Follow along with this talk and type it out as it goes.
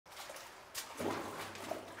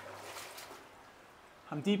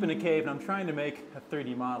I'm deep in a cave and I'm trying to make a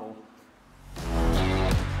 3D model.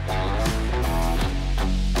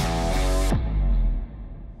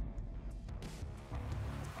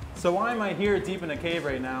 So why am I here deep in a cave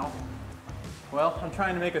right now? Well, I'm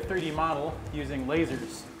trying to make a 3D model using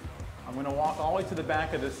lasers. I'm going to walk all the way to the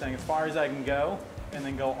back of this thing as far as I can go, and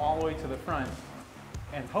then go all the way to the front,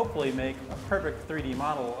 and hopefully make a perfect 3D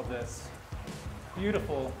model of this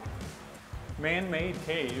beautiful man-made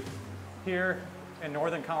cave here in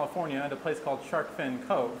Northern California at a place called SharkFin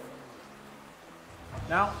Cove.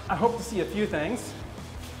 Now, I hope to see a few things.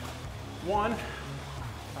 One,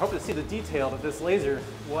 I hope to see the detail that this laser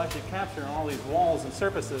will actually capture on all these walls and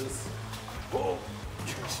surfaces. Whoa.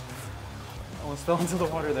 Almost fell into the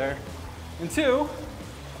water there. And two,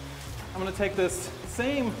 I'm going to take this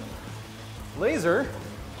same laser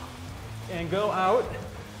and go out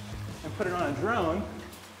and put it on a drone.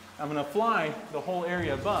 I'm going to fly the whole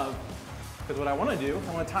area above, because what I want to do,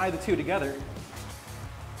 I want to tie the two together.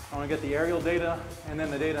 I want to get the aerial data and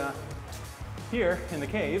then the data here in the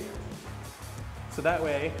cave. So that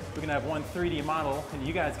way we can have one 3D model and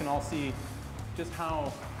you guys can all see just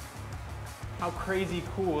how crazy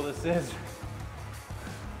cool this is.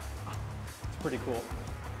 It's pretty cool.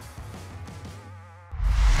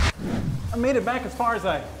 I made it back as far as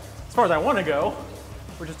I want to go,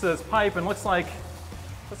 which is to this pipe, and looks like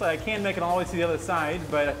I can make it all the way to the other side,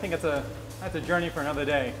 but I think that's a journey for another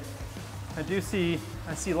day. I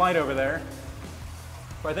see light over there,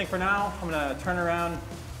 but I think for now I'm going to turn around,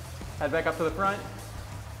 head back up to the front,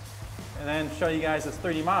 and then show you guys this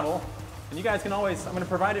 3D model. And you guys can always, I'm going to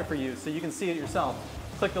provide it for you so you can see it yourself.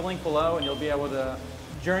 Click the link below and you'll be able to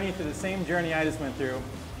journey through the same journey I just went through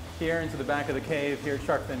here into the back of the cave here at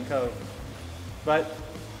SharkFin Cove. But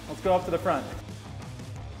let's go up to the front.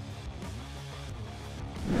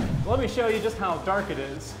 Let me show you just how dark it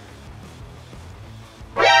is.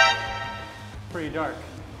 Pretty dark.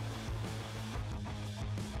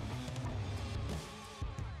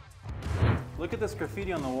 Look at this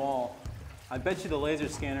graffiti on the wall. I bet you the laser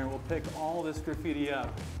scanner will pick all this graffiti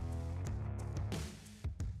up.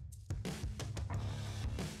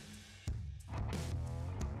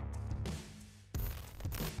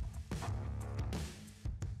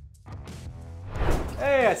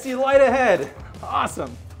 Hey, I see light ahead.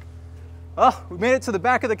 Awesome. Oh, we made it to the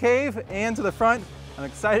back of the cave and to the front. I'm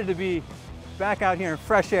excited to be back out here in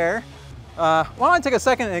fresh air. Why don't I take a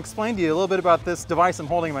second and explain to you a little bit about this device I'm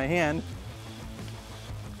holding in my hand.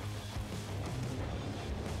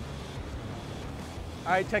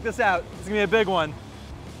 All right, check this out. This is gonna be a big one.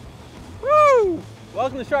 Woo!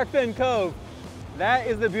 Welcome to SharkFin Cove. That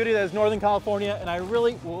is the beauty that is Northern California, and I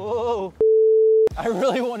really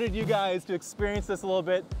wanted you guys to experience this a little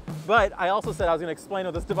bit, but I also said I was gonna explain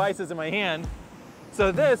what this device is in my hand.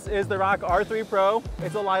 So this is the ROCK R3 Pro.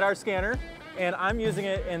 It's a LiDAR scanner, and I'm using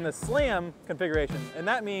it in the SLAM configuration, and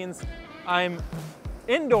that means I'm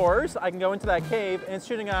indoors. I can go into that cave, and it's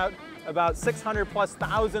shooting out about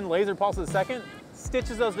 600,000+ laser pulses a second,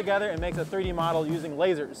 stitches those together and makes a 3D model using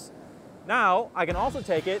lasers. Now, I can also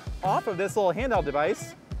take it off of this little handheld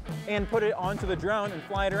device and put it onto the drone and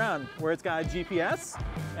fly it around, where it's got a GPS,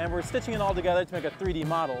 and we're stitching it all together to make a 3D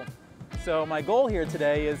model. So my goal here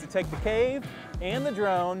today is to take the cave and the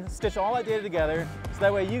drone, stitch all that data together, so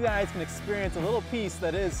that way you guys can experience a little piece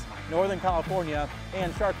that is Northern California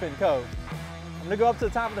and SharkFin Cove. I'm gonna go up to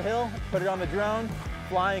the top of the hill, put it on the drone,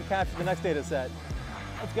 fly and capture the next data set.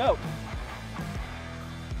 Let's go.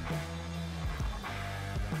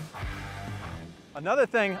 Another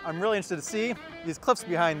thing I'm really interested to see, these cliffs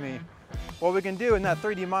behind me. What we can do in that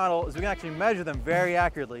 3D model is we can actually measure them very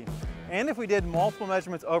accurately. And if we did multiple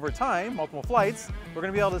measurements over time, multiple flights, we're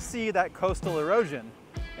going to be able to see that coastal erosion.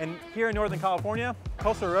 And here in Northern California,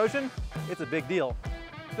 coastal erosion, it's a big deal.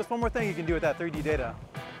 Just one more thing you can do with that 3D data.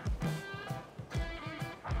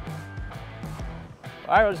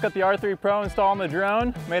 All right, we just got the R3 Pro installed on the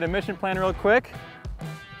drone, made a mission plan real quick.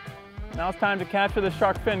 Now it's time to capture the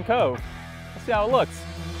SharkFin Cove. Let's see how it looks.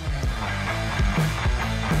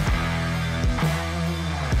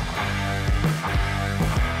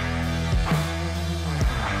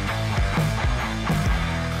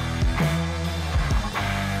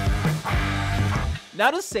 Now,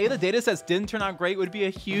 to say the datasets didn't turn out great would be a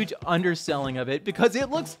huge underselling of it, because it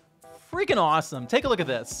looks freaking awesome. Take a look at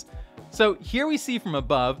this. So here we see from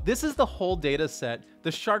above, this is the whole data set, the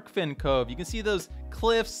SharkFin Cove. You can see those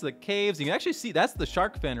cliffs, the caves. You can actually see that's the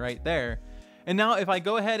shark fin right there. And now if I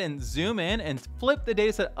go ahead and zoom in and flip the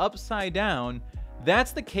data set upside down,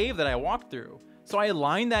 that's the cave that I walked through. So I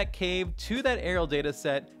aligned that cave to that aerial data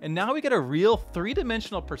set, and now we get a real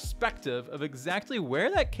three-dimensional perspective of exactly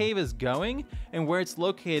where that cave is going and where it's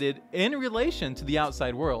located in relation to the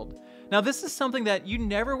outside world. Now this is something that you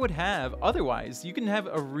never would have otherwise. You can have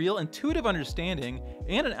a real intuitive understanding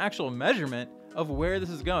and an actual measurement of where this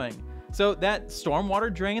is going. So that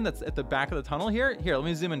stormwater drain that's at the back of the tunnel here, let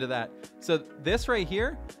me zoom into that. So this right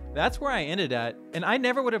here, that's where I ended at, and I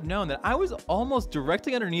never would have known that I was almost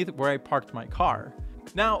directly underneath where I parked my car.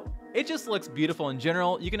 Now, it just looks beautiful in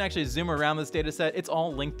general. You can actually zoom around this data set. It's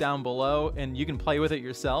all linked down below, and you can play with it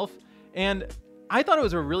yourself. And I thought it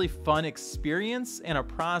was a really fun experience and a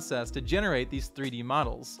process to generate these 3D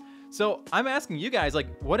models. So I'm asking you guys,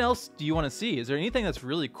 like, what else do you want to see? Is there anything that's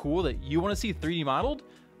really cool that you want to see 3D modeled?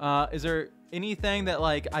 Is there anything that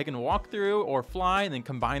like I can walk through or fly and then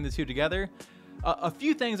combine the two together? A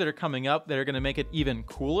few things that are coming up that are going to make it even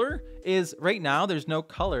cooler is right now there's no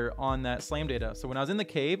color on that SLAM data. So when I was in the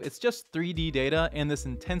cave, it's just 3D data and this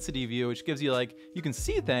intensity view, which gives you like, you can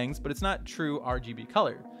see things, but it's not true RGB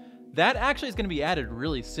color. That actually is going to be added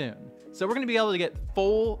really soon. So we're going to be able to get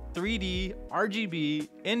full 3D, RGB,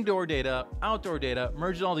 indoor data, outdoor data,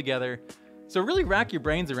 merge it all together. So really rack your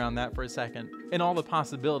brains around that for a second and all the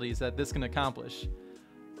possibilities that this can accomplish.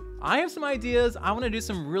 I have some ideas. I want to do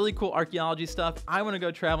some really cool archaeology stuff. I want to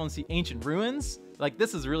go travel and see ancient ruins. Like,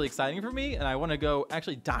 this is really exciting for me, and I want to go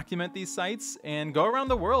actually document these sites and go around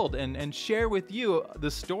the world and share with you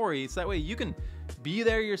the story, so that way you can be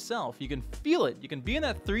there yourself. You can feel it. You can be in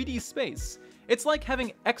that 3D space. It's like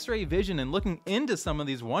having X-ray vision and looking into some of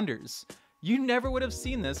these wonders. You never would have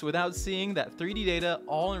seen this without seeing that 3D data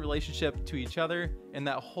all in relationship to each other and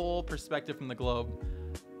that whole perspective from the globe.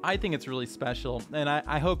 I think it's really special, and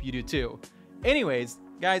I hope you do too. Anyways,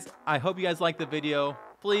 guys, I hope you guys liked the video.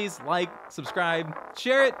 Please like, subscribe,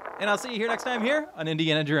 share it, and I'll see you here next time here on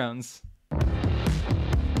Indiana Drones.